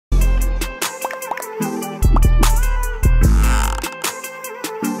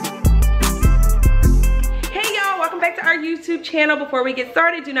YouTube channel. Before we get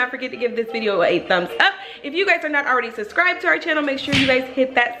started, do not forget to give this video a thumbs up. If you guys are not already subscribed to our channel, make sure you guys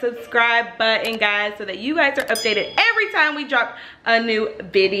hit that subscribe button, guys, so that you guys are updated every time we drop a new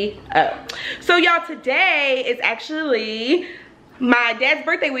video. So y'all, today is actually my dad's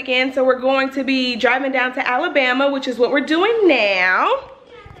birthday weekend, so we're going to be driving down to Alabama, which is what we're doing now.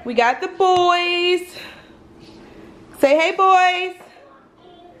 We got the boys. Say hey, boys.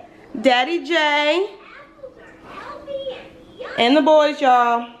 Daddy J. And the boys,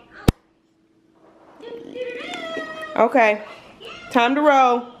 y'all. Okay, time to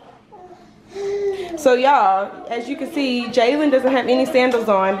roll. So y'all, as you can see, Jalen doesn't have any sandals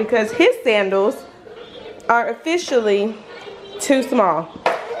on because his sandals are officially too small.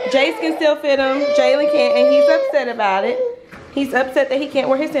 Jace can still fit them, Jalen can't, and he's upset about it. He's upset that he can't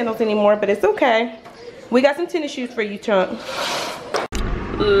wear his sandals anymore, but it's okay. We got some tennis shoes for you, Chunk.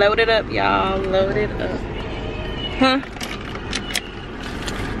 Load it up, y'all, load it up. Huh?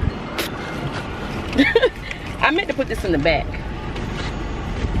 I meant to put this in the back.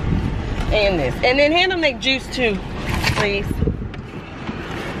 And this. And then hand them that juice too, please.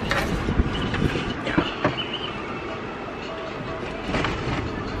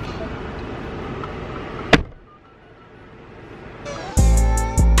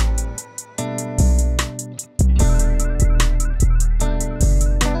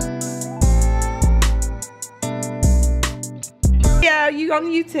 Yeah, you on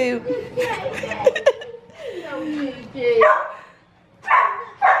YouTube.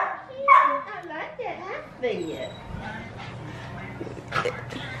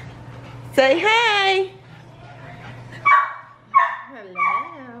 Say hey.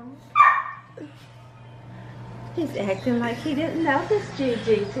 Hello. He's acting like he didn't notice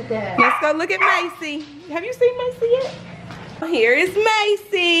Gigi today. Let's go look at Macy. Have you seen Macy yet? Here is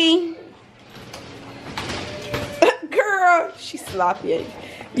Macy. Girl, she's sloppy.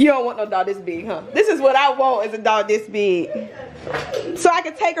 You don't want no dog this big, huh? This is what I want, is a dog this big. So I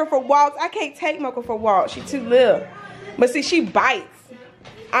can take her for walks. I can't take Mocha for walks. She's too little. But see, she bites.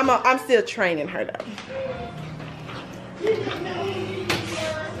 I'm still training her though.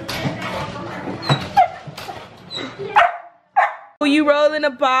 Will you rolling a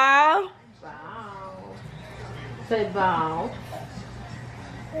ball? Ball. Say ball.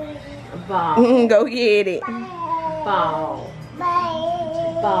 Ball. Go get it. Ball. Ball.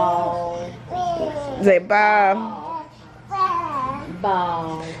 Say ball.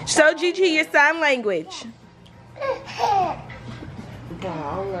 Ball. Show Gigi your sign language.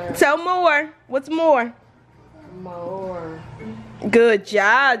 Baller. So more. What's more? More. Good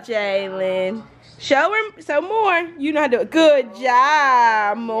job, Jalen. Show her some more. You know how to do it. Good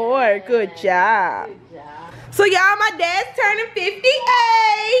job. More. Good job. Good job. So y'all, my dad's turning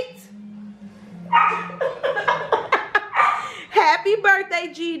 58. Happy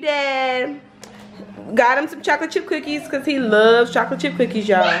birthday, G-Dad. Got him some chocolate chip cookies because he loves chocolate chip cookies,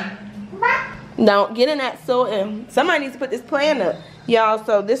 y'all. Don't get in that soil. Somebody needs to put this plant up. Y'all,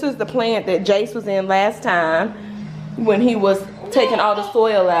 so this is the plant that Jace was in last time when he was taking all the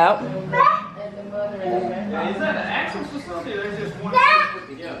soil out. Yeah, is that an actual facility or is just one put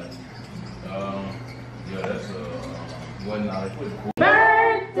together? Yeah, that's one now they put cool.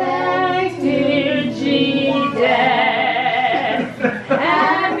 Birthday to G-Dad.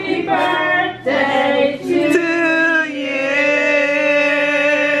 Happy birthday to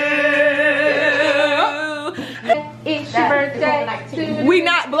It's your birthday too. We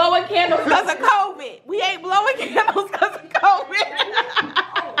not blowing candles because of COVID. We ain't blowing candles because of COVID.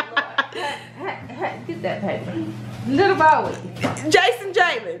 Get that paper. Little Bowie. Jason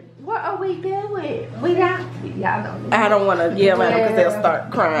Jalen. What are we doing? We don't. Y'all don't know. I don't want to yell at them because they'll start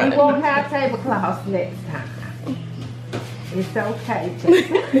crying. We won't have tablecloths next time. It's okay,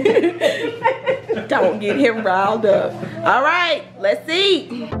 Jason. Don't get him riled up. All right, let's eat.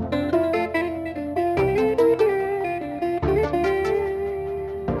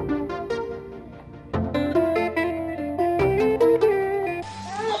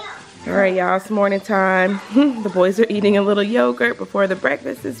 All right, y'all, it's morning time. The boys are eating a little yogurt before the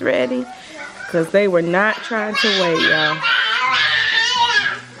breakfast is ready because they were not trying to wait, y'all.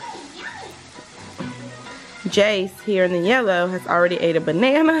 Jace, here in the yellow, has already ate a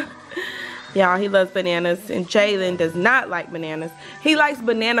banana. Y'all, he loves bananas, and Jalen does not like bananas. He likes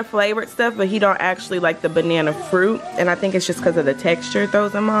banana flavored stuff, but he don't actually like the banana fruit, and I think it's just because of the texture it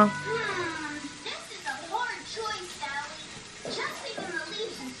throws him off.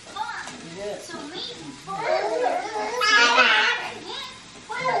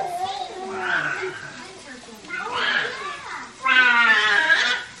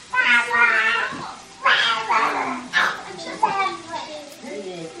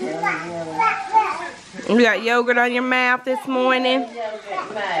 You got yogurt on your mouth this morning.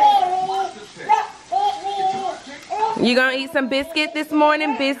 You gonna eat some biscuit this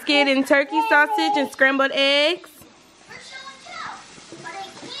morning? Biscuit and turkey sausage and scrambled eggs?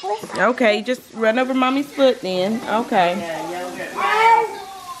 Okay, just run over mommy's foot then. Okay.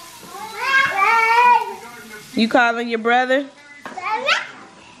 You calling your brother?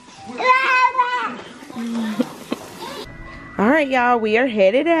 Alright, y'all, we are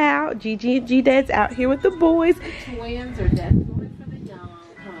headed out. Gigi and G-Dad's out here with the boys. Twins are definitely for the young,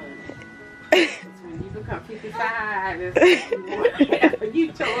 honey. When you become 55, it's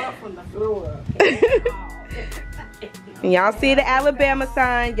you toe up from the floor. Y'all see the Alabama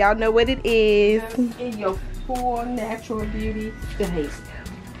sign. Y'all know what it is. In your full natural beauty state.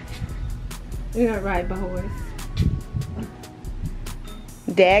 You're right, boys.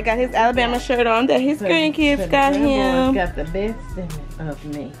 Dad got his Alabama shirt on that his grandkids got him. Got the best of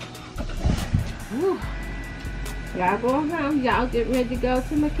me. Y'all going home. Y'all get ready to go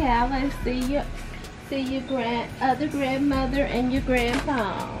to McAllen. See your other grandmother and your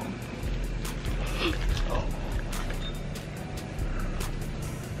grandpa.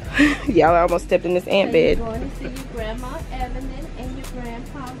 Y'all almost stepped in this ant bed. You're going to see your grandma Evelyn and your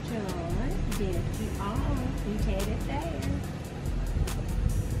grandpa John. Yes, you are. We headed there.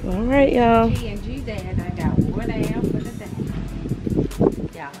 All right, y'all. G and G Dad, I got one out for the day.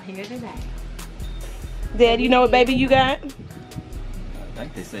 Y'all here today. Dad, you know what baby you got? I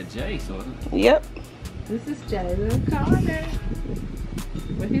think they said Jay, so. Yep. This is Jalen Carter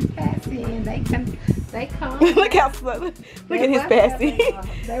with his passy, and they come. Look how slow. Look at his passy.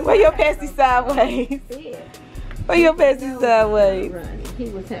 Where your passy sideways? Where your passy sideways? He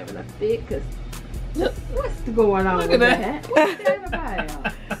was having a fit because look, what's going on with that? What's that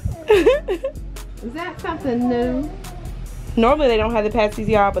about? Is that something new? Normally they don't have the patsies,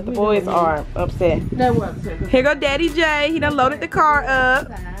 y'all, but the boys are upset. That wasn't. Here go Daddy J. He done loaded the car up.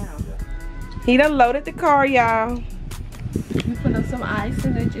 He done loaded the car, y'all. You put up some ice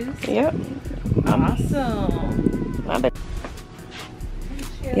in the juice? Yep. Awesome.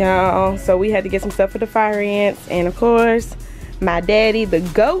 Y'all, so we had to get some stuff for the fire ants. And of course, my daddy, the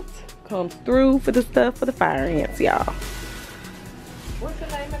goat, comes through for the stuff for the fire ants, y'all. What's the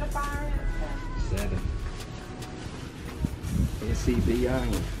name of the fire ants? 7.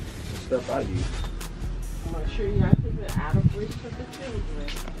 SCBI. The stuff I use. I'm sure you have to be out of reach of the children.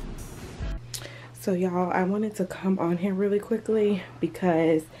 So y'all, I wanted to come on here really quickly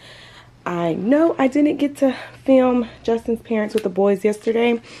because I know I didn't get to film Justin's parents with the boys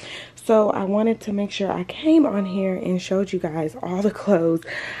yesterday. So I wanted to make sure I came on here and showed you guys all the clothes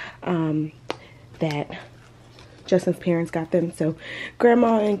that Justin's parents got them. So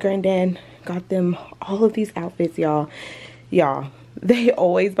Grandma and Granddad got them all of these outfits, y'all. They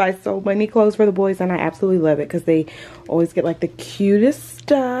always buy so many clothes for the boys, and I absolutely love it because they always get like the cutest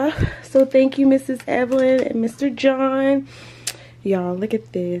stuff. So thank you, Mrs. Evelyn and Mr. John. Y'all, look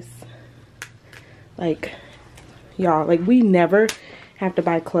at this. Like, y'all, like we never have to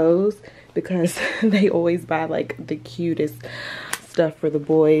buy clothes because they always buy like the cutest stuff for the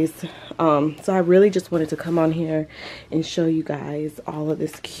boys. So I really just wanted to come on here and show you guys all of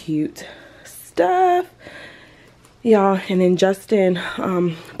this cute stuff. Y'all, and then Justin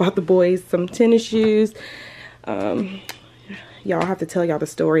bought the boys some tennis shoes. Y'all have to tell y'all the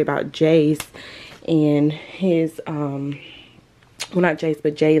story about Jace and his well, not Jace,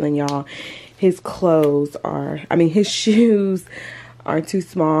 but Jalen, y'all. His clothes are, I mean, his shoes are too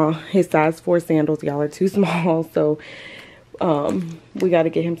small. His size 4 sandals, y'all, are too small. So we got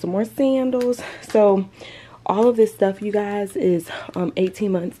to get him some more sandals. So all of this stuff, you guys, is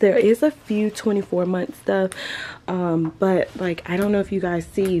 18 months. There is a few 24-month stuff, but like I don't know if you guys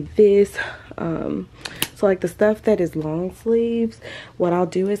see this. So like the stuff that is long sleeves, what I'll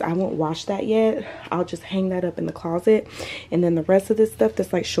do is I won't wash that yet. I'll just hang that up in the closet, and then the rest of this stuff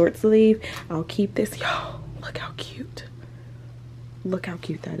that's like short sleeve, I'll keep this. Y'all, look how cute. Look how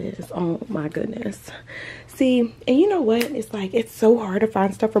cute that is. Oh my goodness. See, and you know what? It's like, it's so hard to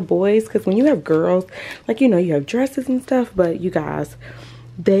find stuff for boys because when you have girls, like, you know, you have dresses and stuff, but you guys,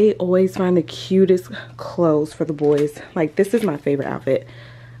 they always find the cutest clothes for the boys. Like, this is my favorite outfit.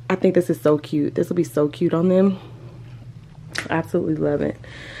 I think this is so cute. This will be so cute on them. I absolutely love it.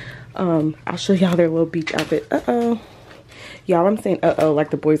 I'll show y'all their little beach outfit. Uh-oh. Y'all, I'm saying uh-oh like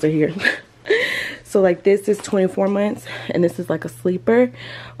the boys are here. So like this is 24 months and this is like a sleeper.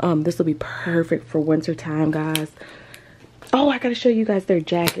 This will be perfect for winter time, guys. Oh, I gotta show you guys their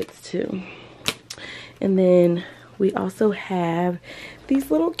jackets too. And then we also have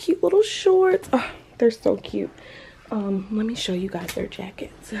these little cute little shorts. Oh, they're so cute. Let me show you guys their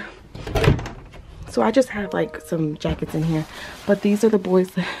jackets. So I just have like some jackets in here, but these are the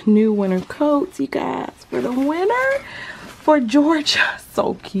boys' new winter coats, you guys, for the winter for Georgia.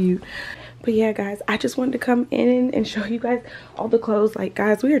 So cute. But yeah, guys, I just wanted to come in and show you guys all the clothes. Like,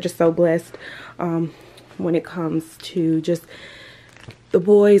 guys, we are just so blessed when it comes to just the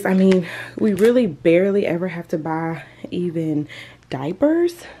boys. I mean, we really barely ever have to buy even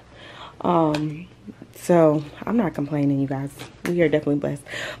diapers. So I'm not complaining, you guys. We are definitely blessed.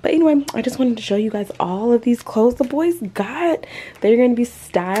 But anyway, I just wanted to show you guys all of these clothes the boys got. They're going to be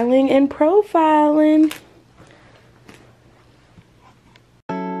styling and profiling.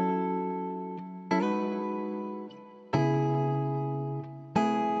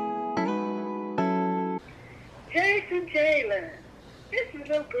 Jason Jalen, this is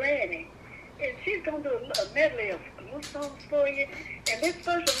little Granny, and she's going to do a medley of little songs for you. And this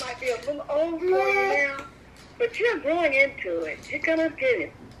version might be a little old for you now, but you're growing into it. You're going to get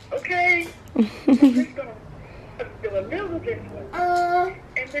it, okay? I'm just going to do a little of this one.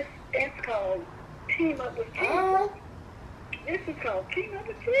 And this is called Team Up with Jesus. This is called Team Up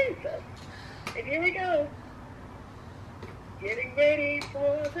with Jesus. And here we go. Getting ready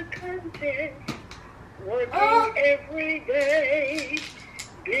for the contest. Working every day,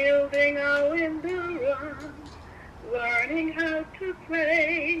 building our endurance, learning how to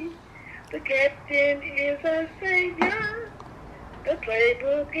pray. The captain is our Savior, the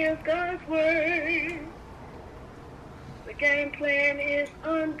playbook is God's word. The game plan is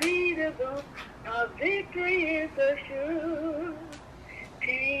unbeatable, our victory is assured.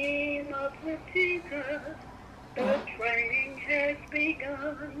 Team up with Jesus, the training has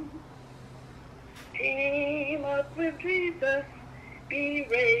begun. Team up with Jesus, be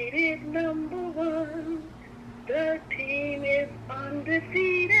rated #1. The team is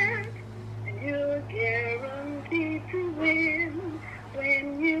undefeated, and you're guaranteed to win.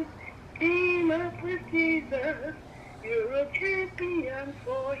 When you team up with Jesus, you're a champion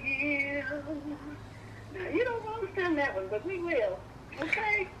for him. Now, you don't understand that one, but we will,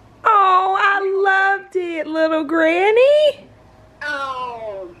 okay? Oh, I loved it, little Granny.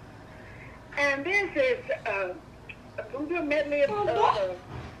 Oh. And this is a medley of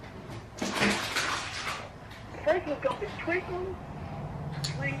first one's going to be Twinkle,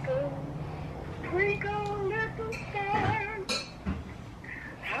 Twinkle, Twinkle, Little Star.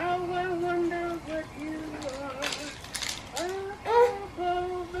 How I wonder what you are.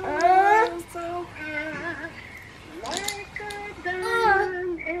 Above the world so high, like a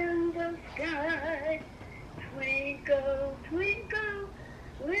diamond in the sky. Twinkle, twinkle,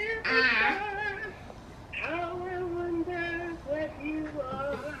 little star, how I wonder what you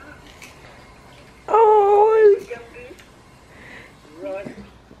are. Oh. Run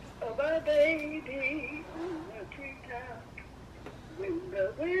of a baby on the treetop. When the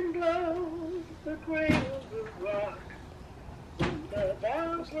wind blows, the cradle will rock. When the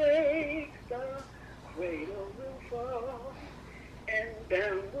bough breaks, the cradle will fall. And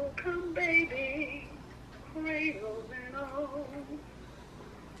down will come baby, cradle and all.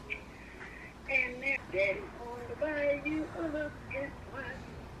 And their daddy's going to buy you a looking glass.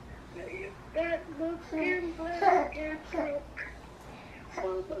 Now if that looking glass gets broke,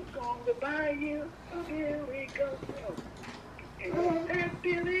 Mama's going to buy you a billy goat. And if that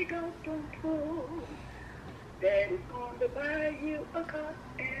billy goat don't pull, Daddy's going to buy you a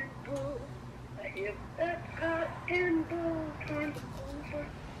cotton bull. Now if that cotton bull turns over,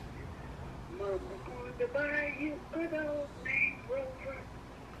 Mama's going to buy you a dog named Rover.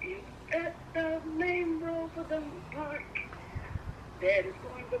 If that dog named Rover don't bark, Daddy's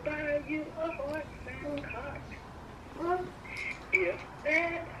going to buy you a horse and cart. If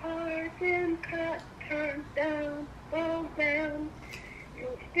that horse and cart turns down, falls down,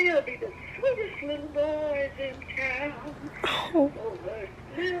 you'll still be the sweetest little boys in town. Oh. So hush,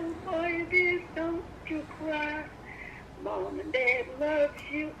 little boy, don't you cry. Mom and Dad loves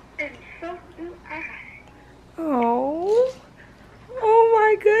you, and so do I. Oh. Oh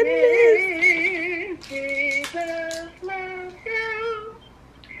my goodness. Yes, Jesus loves you.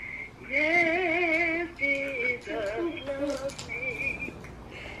 Yes, Jesus loves me.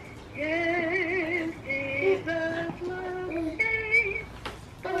 Yes, Jesus loves me.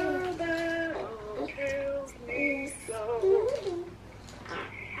 The Bible tells me so.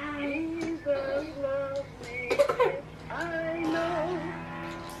 Jesus loves me. Yes, I know.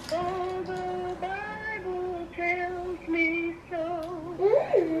 For the Bible tells me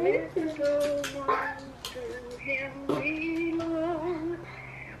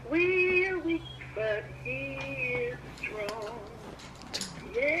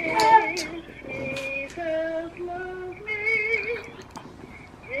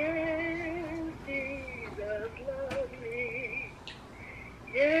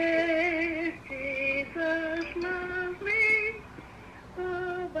Yes, Jesus loves me.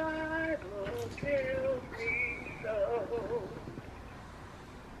 The Bible tells me so.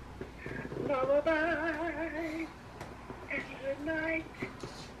 Lullaby and good night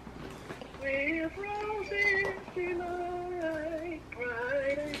with roses in light,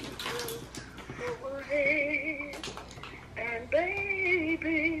 bright angels overhead, and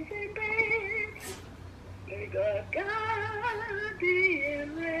babies in bed. May God guide thee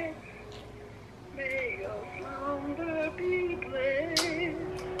in rest. May your slumber be blessed.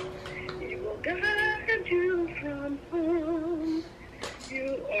 He will guide you from home.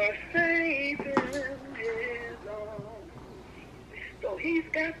 You are safe in his arms. So he's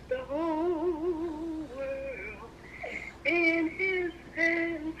got the whole world in his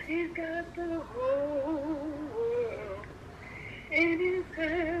hands. He's got the whole world in his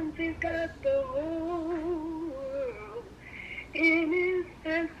hands. He's got the whole world in his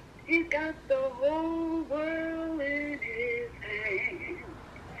hands. He's got the whole world in his hands.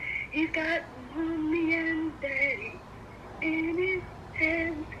 He's got mommy and daddy in his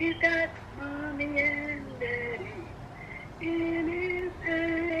hands. He's got mommy and daddy in his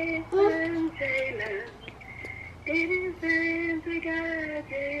hands. And Jalen in his hands. He got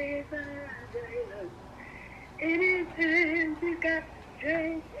Jalen in his hands. He got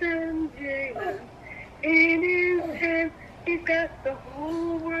Jason Jalen in his hands. He's got the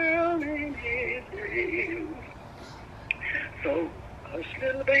whole world in his hands. So hush,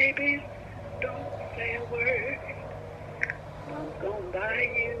 little babies, don't say a word. I'm gonna buy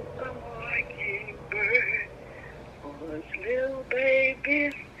you a mockingbird. Hush, little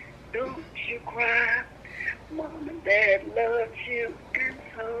babies, don't you cry. Mom and Dad love you, and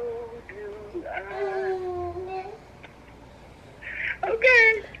so do I.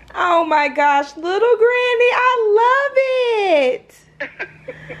 Okay. Oh my gosh, little Granny, I love it.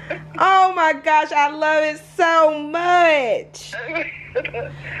 Oh my gosh, I love it so much.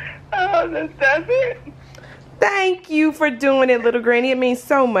 Oh, that's it. Thank you for doing it, little Granny. It means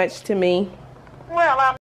so much to me. Well, I'm